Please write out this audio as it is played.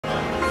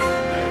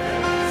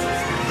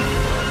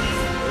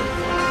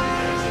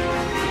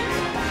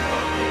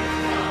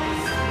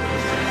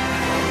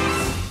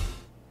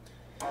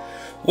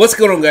What's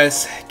going on,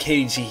 guys?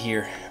 KDG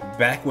here,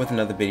 back with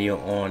another video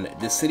on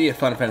the City of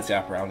Final Fantasy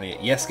Opera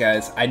Outlet. Yes,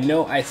 guys, I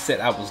know I said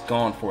I was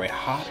gone for a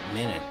hot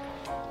minute.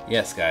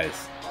 Yes,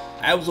 guys,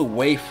 I was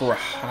away for a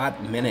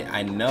hot minute,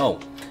 I know.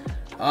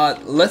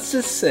 Let's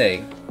just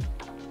say,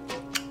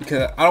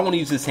 because I don't want to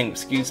use the same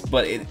excuse,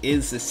 but it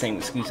is the same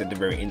excuse at the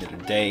very end of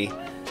the day.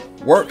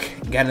 Work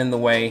got in the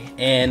way,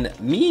 and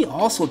me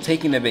also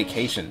taking a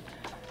vacation.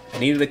 I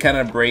needed to kind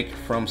of break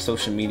from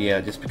social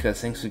media just because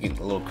things were getting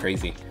a little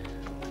crazy.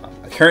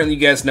 Currently,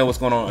 you guys know what's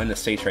going on in the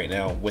States right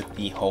now with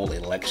the whole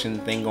election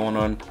thing going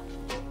on.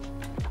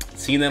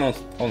 Seeing that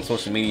on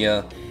social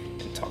media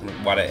and talking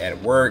about it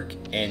at work,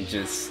 and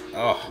just,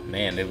 oh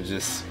man, it was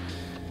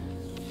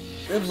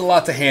a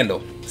lot to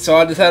handle. So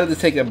I decided to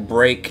take a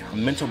break, a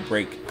mental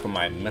break from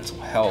my mental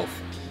health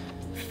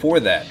for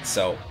that.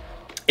 So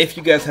if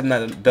you guys have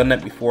not done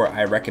that before,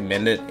 I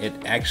recommend it. It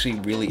actually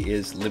really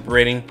is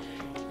liberating.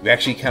 You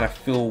actually kind of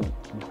feel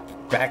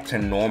back to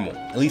normal.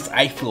 At least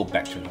I feel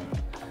back to normal,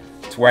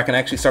 to where I can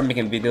actually start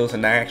making videos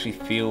and I actually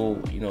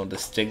feel, you know, the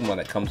stigma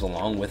that comes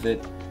along with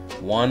it.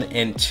 One,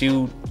 and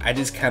two, I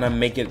just kind of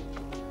make it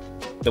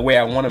the way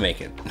I want to make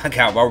it, like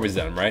how I've always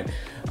done, right?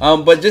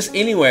 But just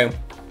anyway,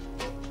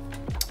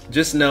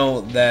 just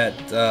know that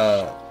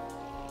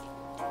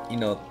you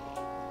know,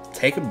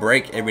 take a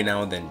break every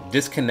now and then,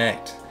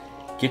 disconnect,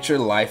 get your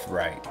life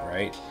right,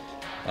 right?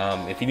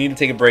 If you need to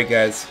take a break,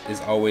 guys,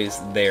 it's always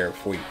there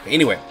for you. But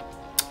anyway,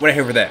 we're not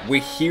here for that. We're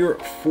here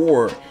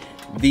for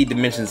the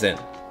Dimensions End.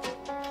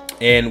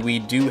 And we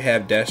do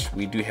have Dash,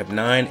 we do have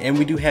 9, and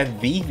we do have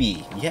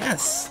Vivi.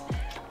 Yes,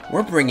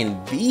 we're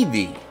bringing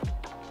Vivi.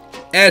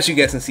 As you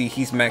guys can see,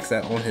 he's maxed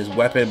out on his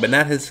weapon, but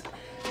not his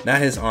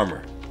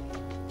armor.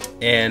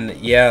 And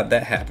yeah,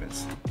 that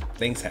happens.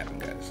 Things happen,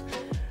 guys.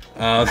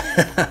 I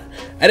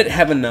didn't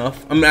have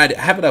enough. I mean, I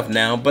have enough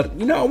now, but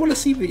you know, I want to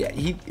see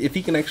if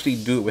he can actually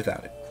do it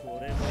without it.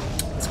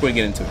 Let's go and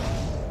get into it.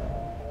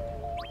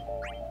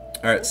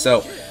 All right,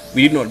 so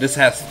we know this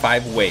has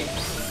 5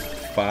 waves.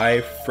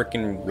 5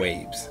 freaking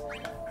waves.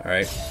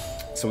 Alright,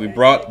 so we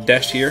brought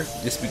Dash here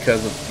just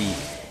because of the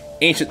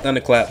Ancient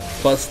Thunderclap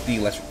plus the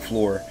Electric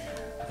Floor.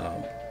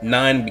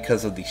 9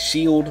 because of the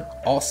shield,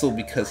 also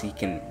because he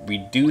can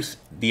reduce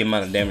the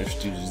amount of damage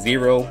to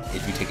 0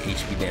 if you take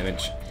HP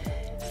damage.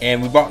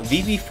 And we brought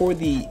Vivi for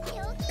the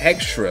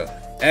extra,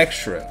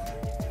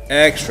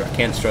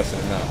 can't stress it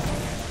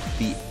enough,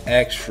 the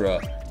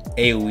extra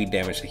AoE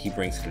damage that he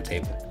brings to the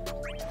table.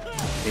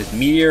 His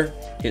Meteor,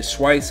 his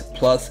Twice,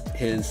 plus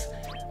his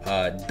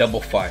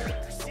double fire.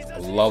 I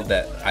love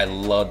that. I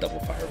love double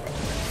fire, by the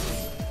way.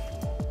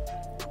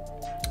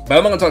 But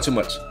I'm not gonna talk too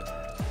much.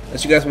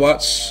 Let you guys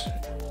watch,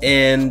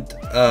 and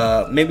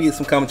maybe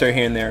some commentary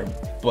here and there.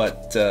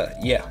 But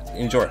yeah,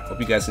 enjoy. Hope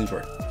you guys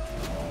enjoy.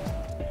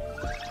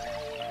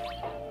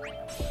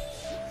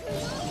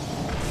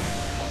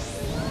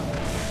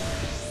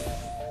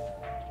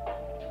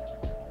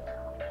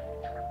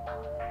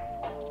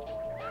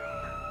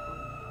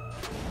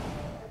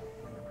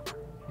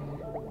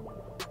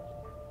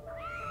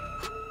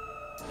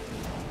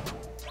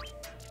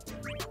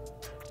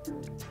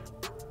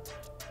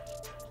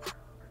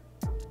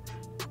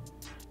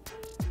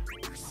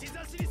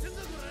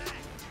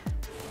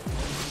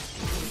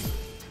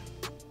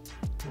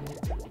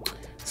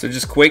 So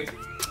just quick,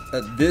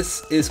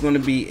 this is going to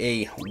be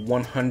a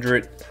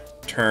 100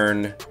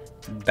 turn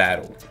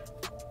battle.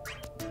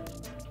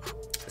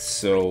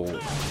 So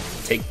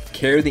take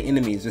care of the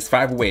enemies. There's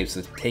 5 waves,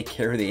 so take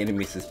care of the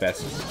enemies as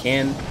fast as you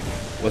can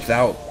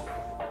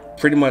without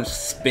pretty much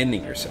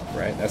spending yourself,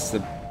 right? That's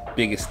the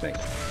biggest thing.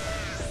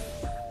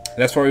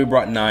 That's why we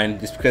brought 9,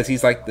 just because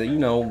he's like the, you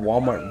know,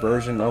 Walmart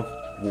version of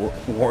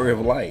Warrior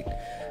of Light.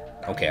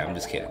 Okay, I'm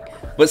just kidding.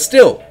 But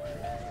still,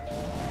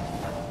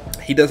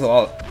 he does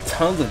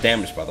tons of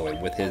damage, by the way,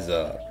 with his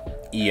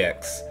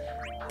EX.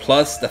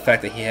 Plus the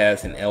fact that he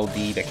has an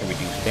LD that can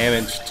reduce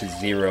damage to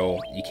 0.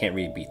 You can't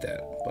really beat that.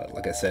 But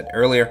like I said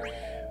earlier,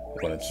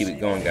 we're going to keep it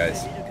going,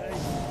 guys.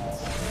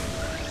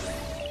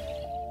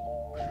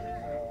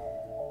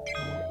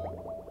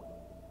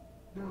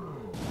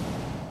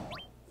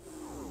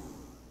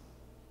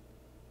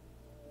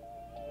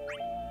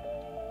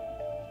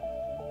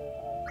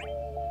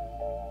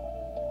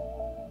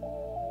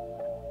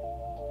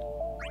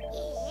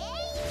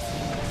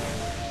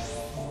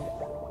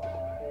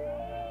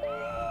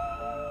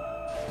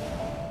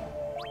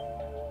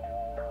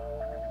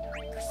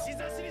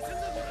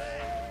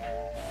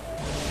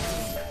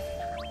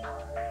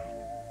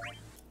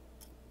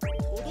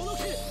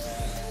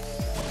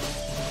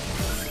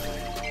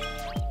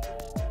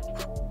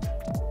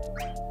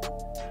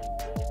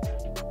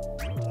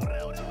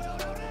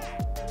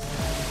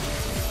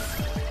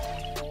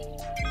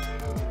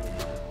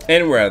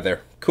 And we're out of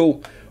there.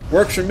 Cool.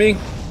 Works for me.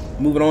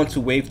 Moving on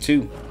to wave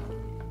 2.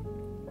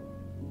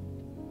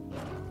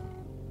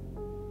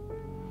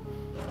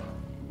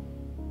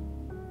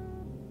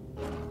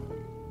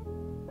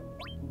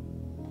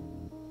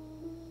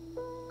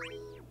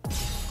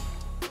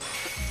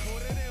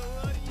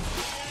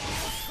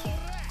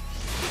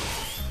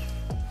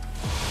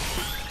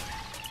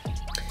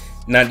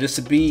 Now, just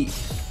to be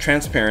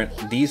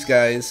transparent, these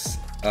guys,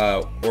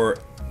 or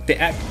they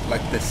act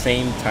like the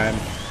same time.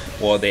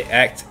 Well, they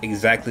act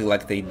exactly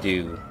like they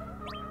do.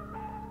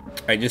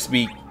 Alright, just to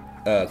be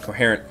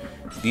coherent,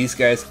 these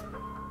guys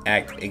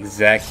act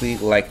exactly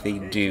like they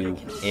do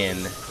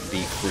in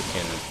the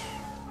freaking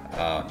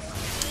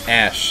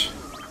Ash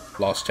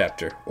Lost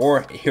Chapter,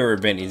 or Hero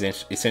Event,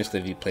 essentially,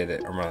 if you play that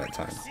around that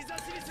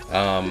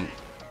time.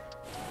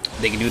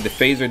 They can do the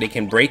phaser, they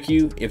can break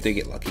you if they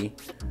get lucky.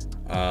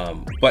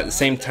 But at the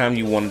same time,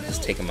 you want to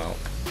just take them out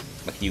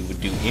like you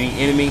would do any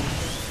enemy,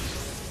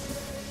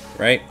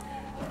 right?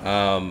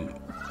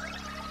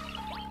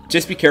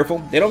 Just be careful.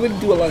 They don't really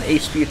do a lot of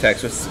HP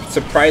attacks,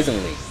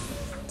 surprisingly.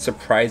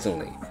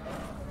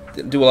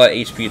 They do a lot of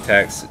HP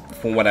attacks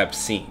from what I've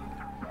seen,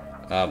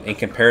 in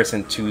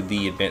comparison to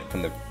the event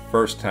from the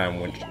first time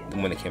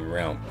when it came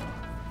around.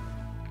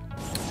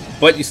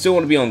 But you still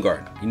want to be on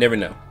guard. You never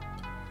know.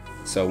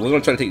 So we're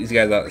going to try to take these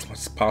guys out as much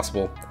as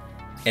possible.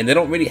 And they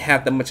don't really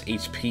have that much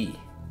HP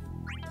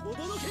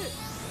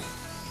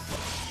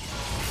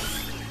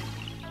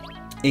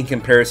in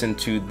comparison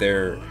to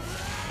their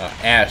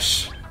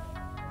Ash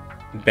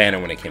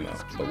banner when it came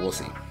out. But we'll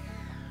see.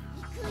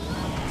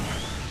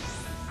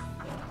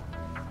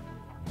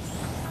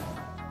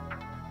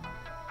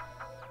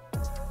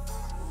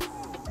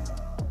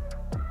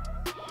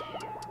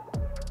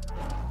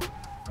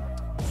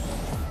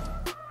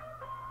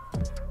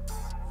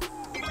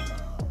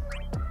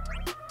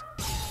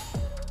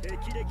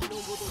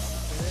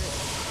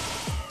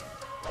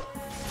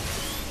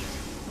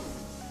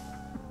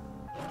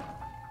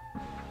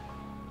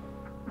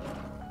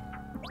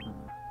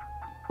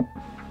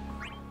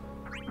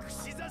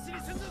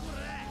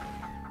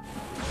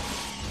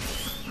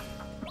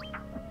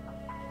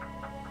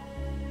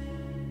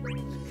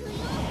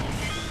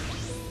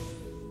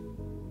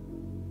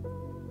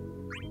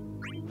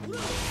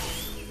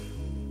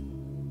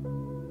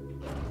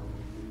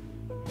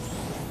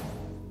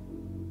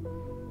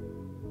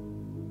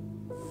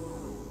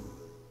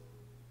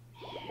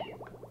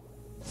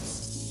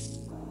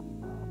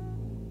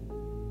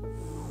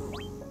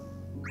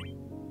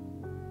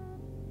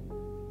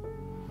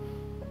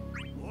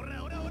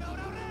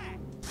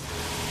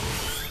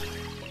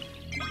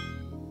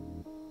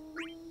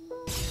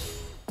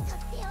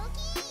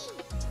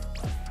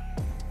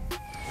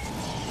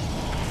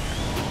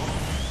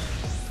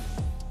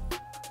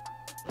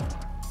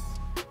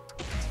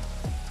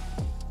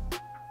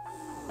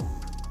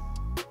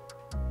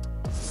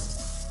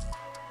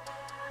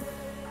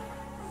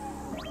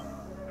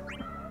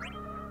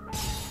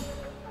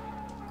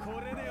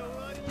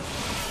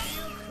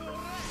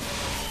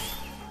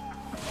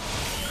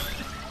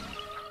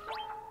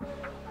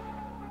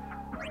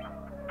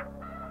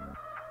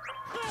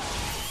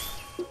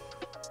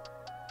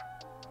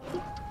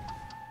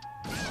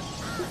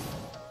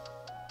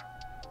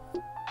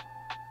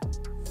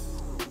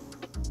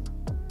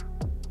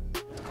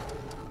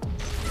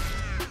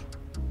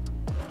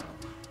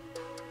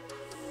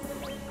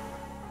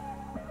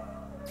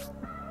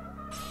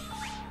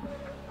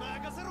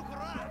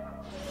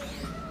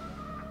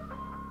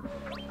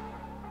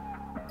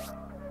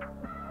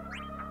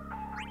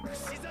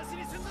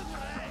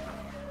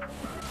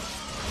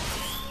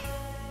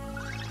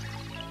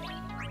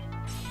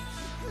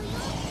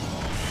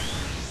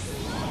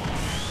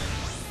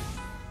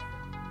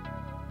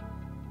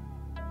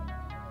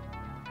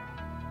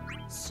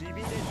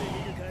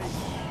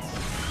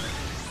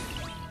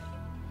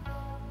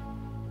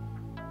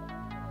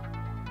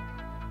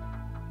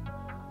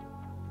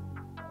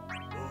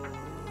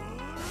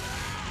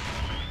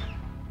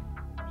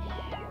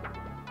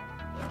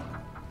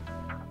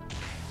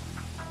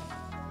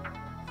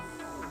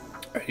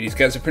 Alright, these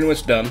guys are pretty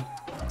much done.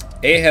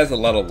 A has a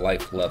lot of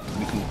life left.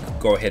 We can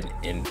go ahead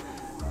and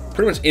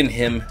pretty much end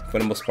him for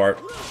the most part.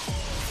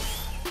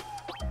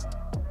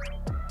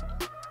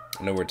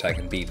 I know we're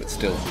attacking B, but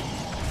still.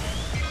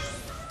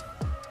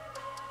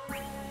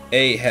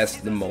 A has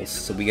the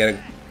most, so we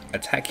gotta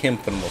attack him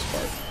for the most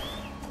part.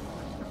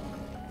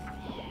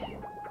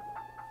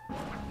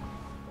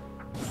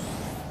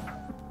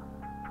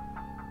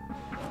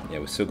 Yeah,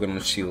 we're still good on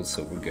the shield,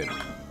 so we're good.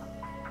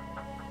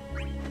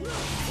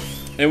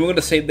 And we're going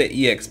to save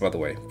the EX, by the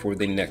way, for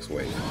the next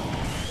wave.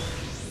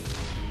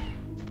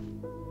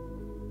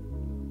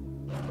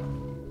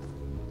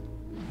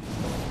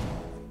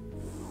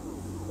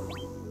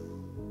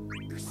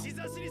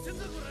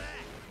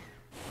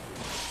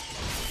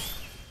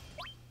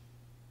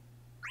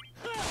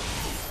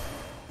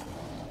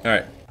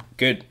 Alright,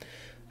 good.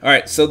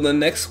 Alright, so the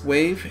next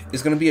wave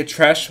is going to be a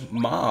trash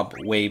mob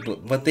wave,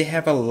 but they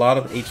have a lot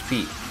of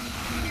HP.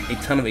 A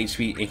ton of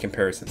HP in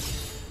comparison.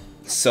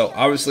 So,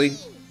 obviously,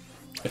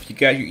 if you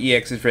got your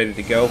EXs ready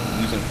to go,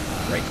 use them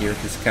right here.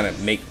 Just kind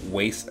of make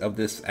waste of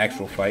this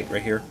actual fight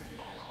right here.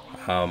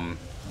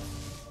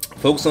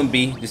 Focus on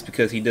B, just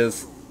because it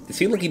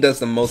seems like he does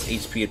the most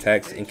HP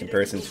attacks in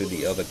comparison to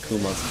the other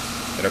Kumas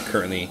that are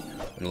currently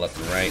on the left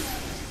and right.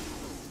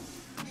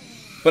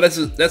 But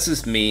that's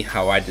just me,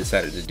 how I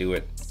decided to do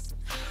it.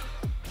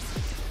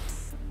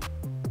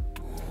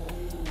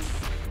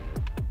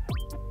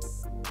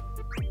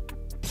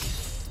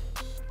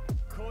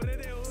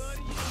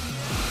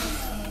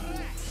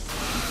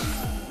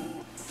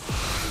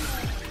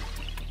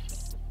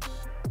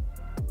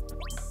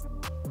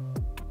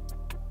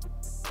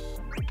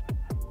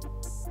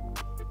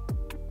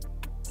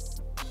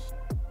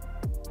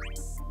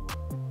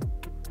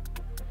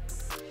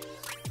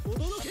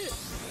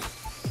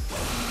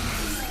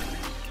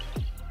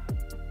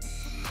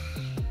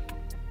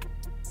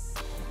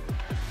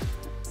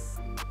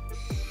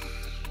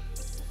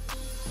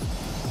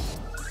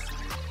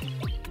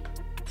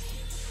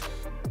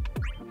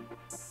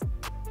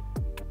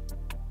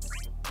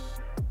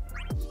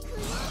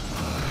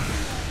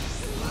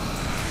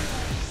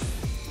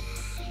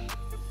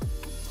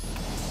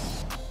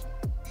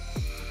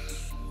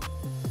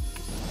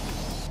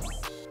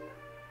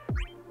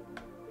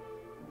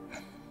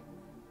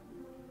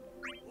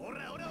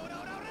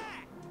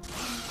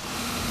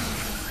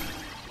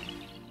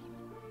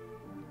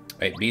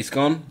 Right, B's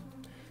gone.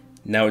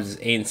 Now it's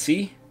A and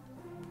C.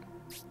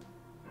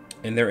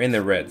 And they're in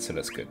the red, so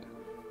that's good.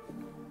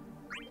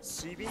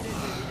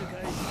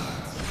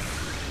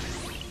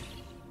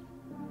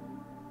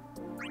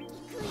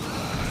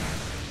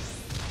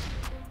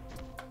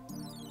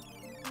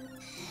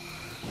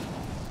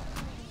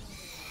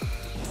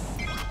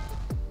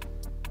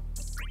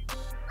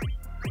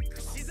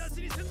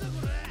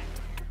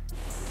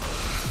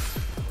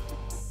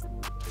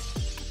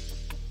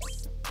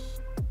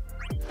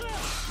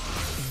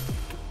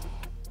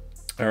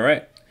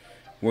 Alright,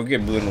 we're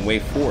getting blue in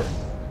wave 4.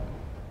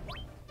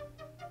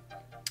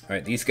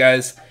 Alright, these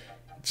guys,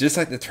 just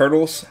like the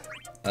turtles,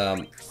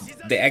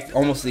 they act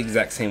almost the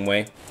exact same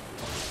way.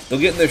 They'll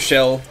get in their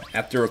shell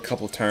after a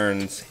couple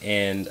turns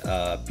and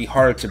be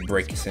harder to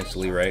break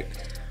essentially, right?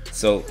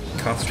 So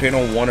concentrate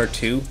on 1 or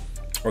 2,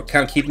 or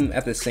kind of keep them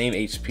at the same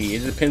HP. It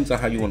depends on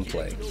how you want to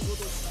play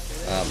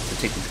to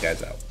take these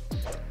guys out.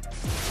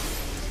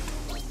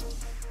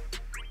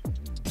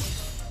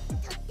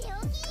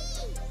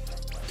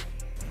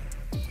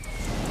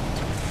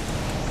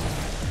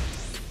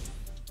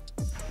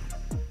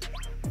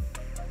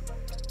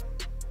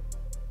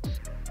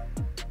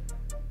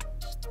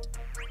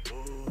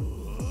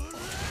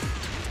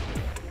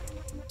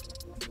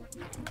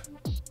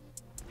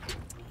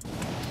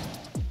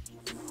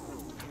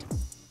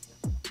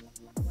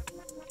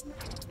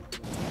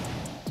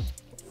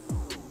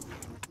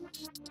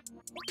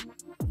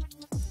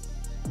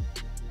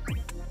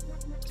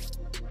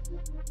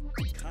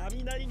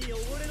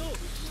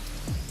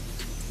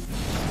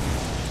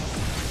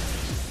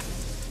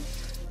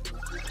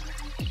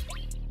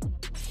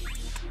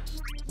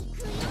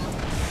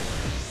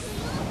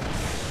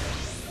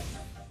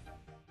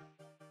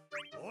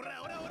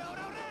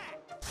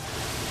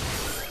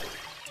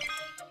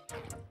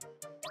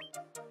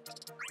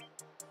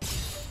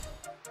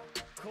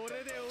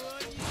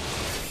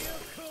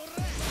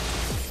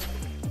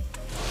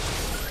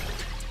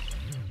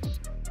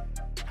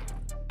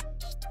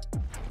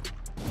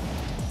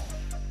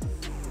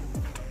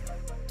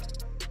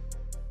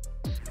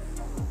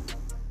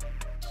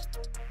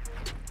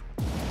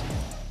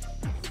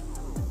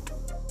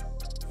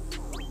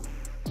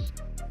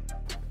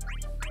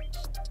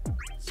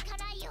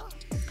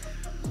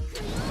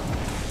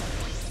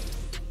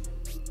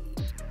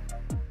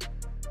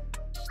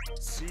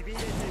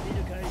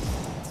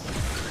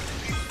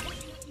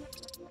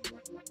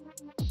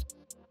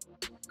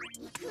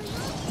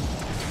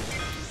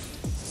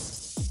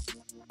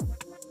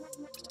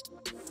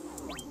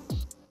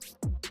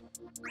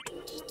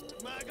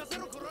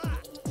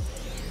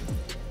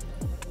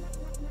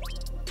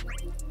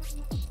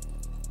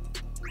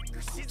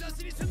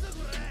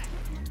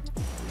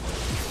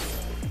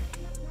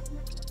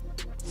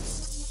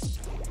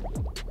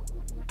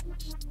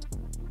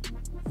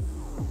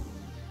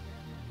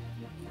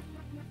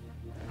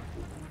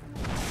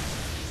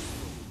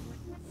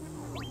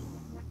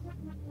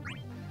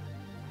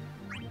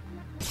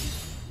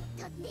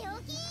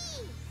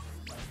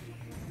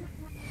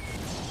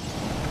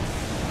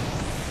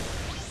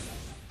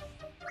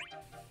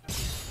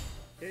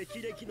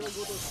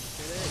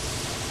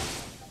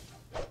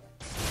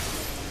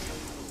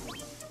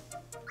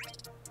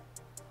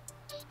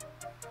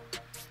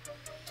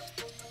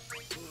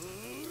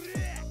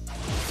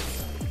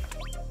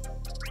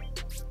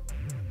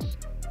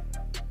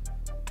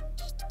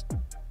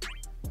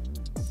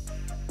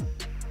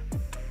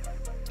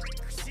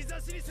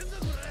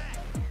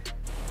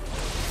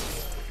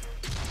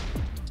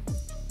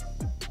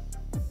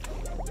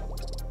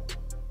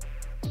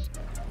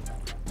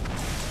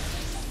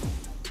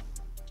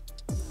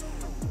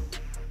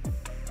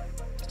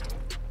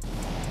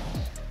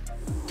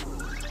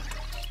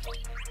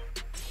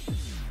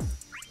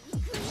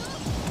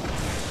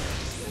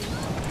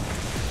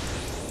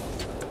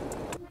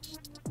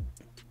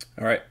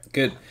 All right,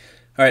 good.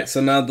 All right,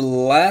 so now the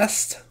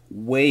last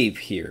wave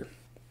here.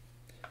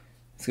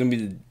 It's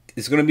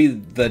gonna be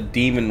the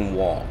demon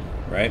wall,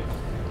 right?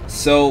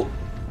 So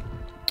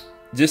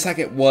just like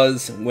it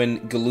was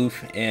when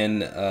Galoof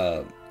and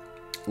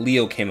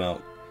Leo came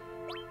out,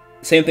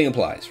 same thing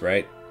applies,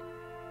 right?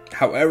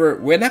 However,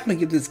 we're not gonna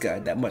give this guy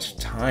that much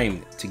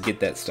time to get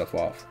that stuff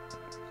off.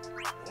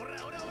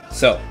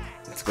 So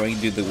let's go and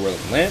do the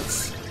Whirling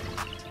Lance.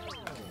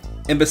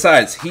 And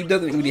besides, he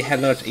doesn't really have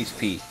much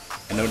HP.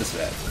 I noticed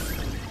that.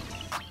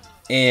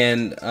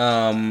 And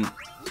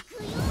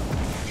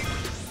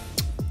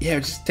yeah,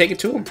 just take it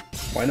to him.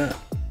 Why not?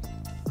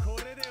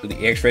 With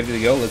the EX ready to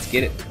go, let's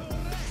get it.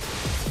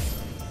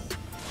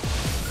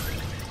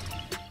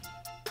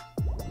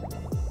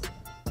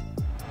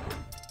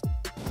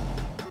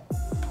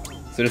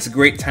 So it's a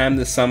great time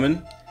to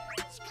summon.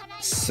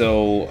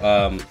 So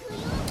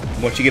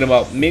once you get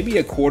about maybe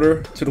a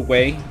quarter to the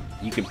way,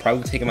 you can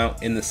probably take him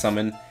out in the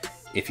summon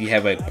if you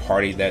have a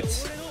party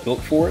that's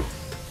built for it.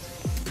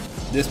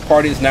 This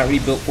party is not really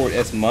built for it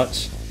as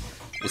much.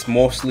 It's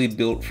mostly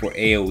built for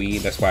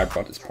AoE. That's why I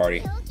brought this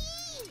party.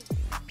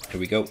 Here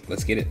we go.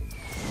 Let's get it.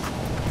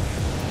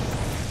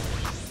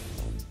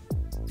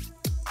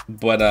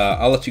 But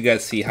I'll let you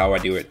guys see how I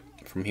do it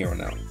from here on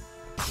out.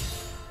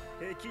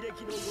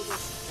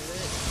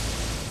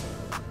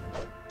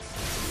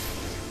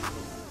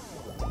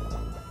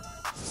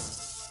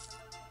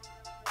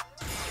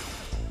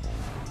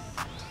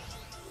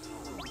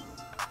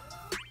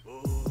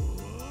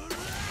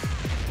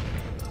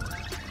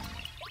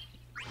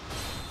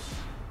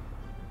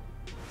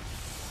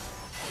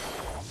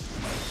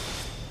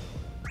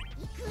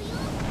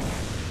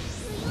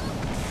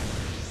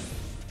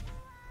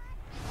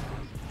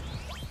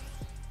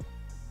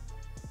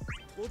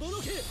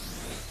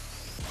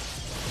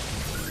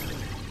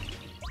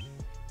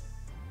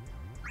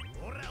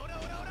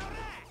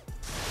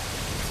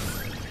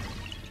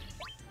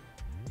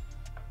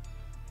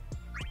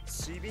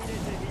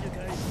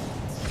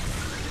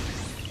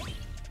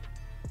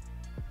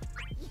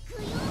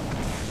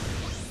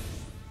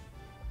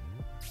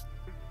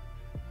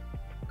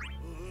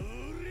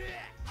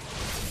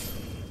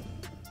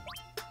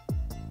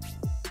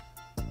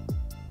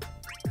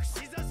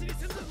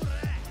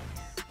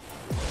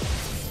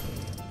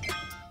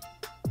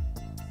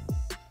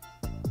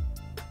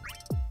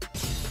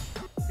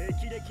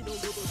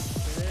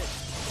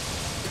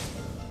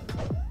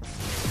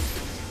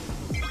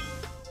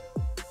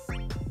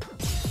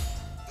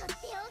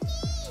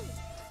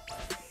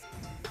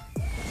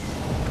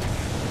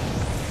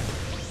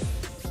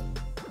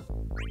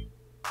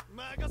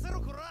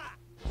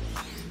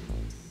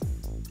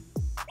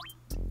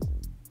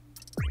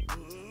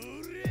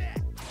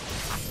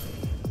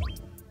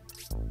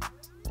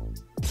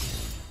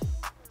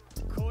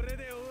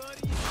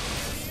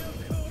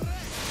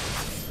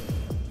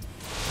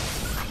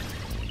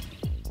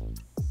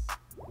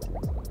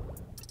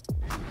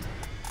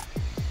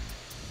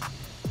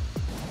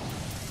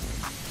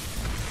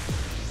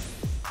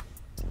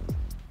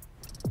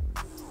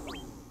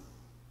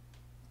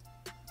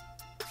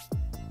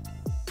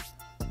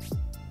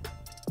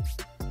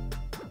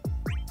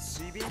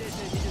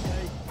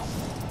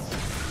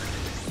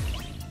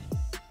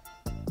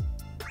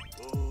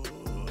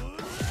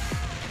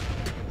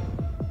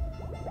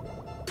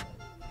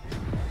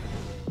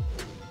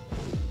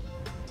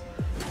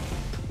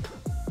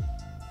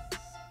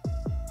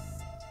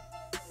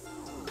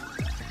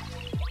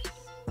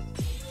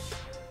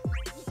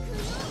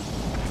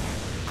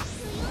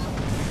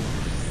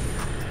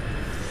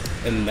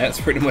 And that's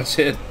pretty much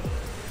it.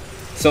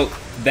 So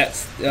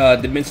that's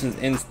Dimensions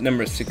in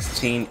number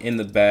 16 in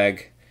the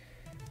bag.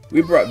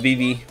 We brought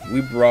Vivi,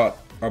 we brought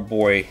our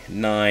boy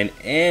 9,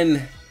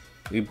 and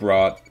we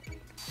brought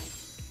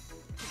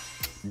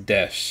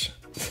Desh.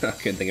 I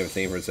couldn't think of his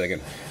name for a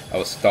second. I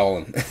was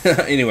stalling.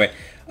 Anyway,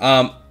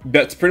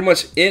 that's pretty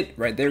much it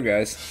right there,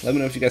 guys. Let me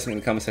know what you guys think in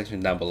the comment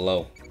section down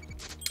below.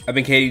 I've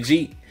been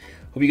KDG.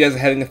 Hope you guys are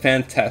having a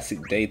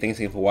fantastic day. Thanks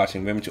again for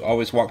watching. Remember to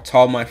always walk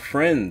tall, my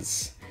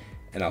friends.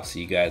 And I'll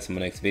see you guys in my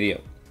next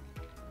video.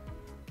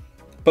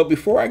 But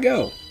before I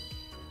go,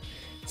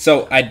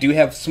 so I do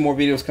have some more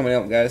videos coming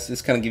out, guys.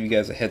 Just kind of give you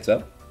guys a heads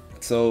up.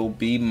 So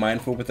be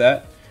mindful with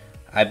that.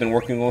 I've been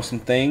working on some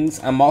things.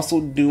 I'm also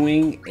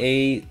doing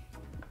a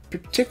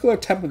particular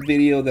type of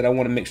video that I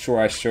want to make sure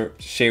I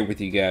share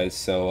with you guys.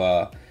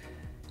 So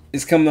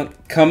it's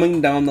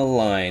coming down the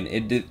line.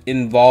 It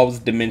involves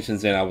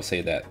Dimensions, and I would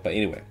say that. But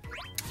anyway,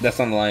 that's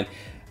on the line.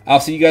 I'll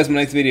see you guys in my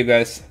next video,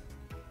 guys.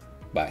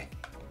 Bye.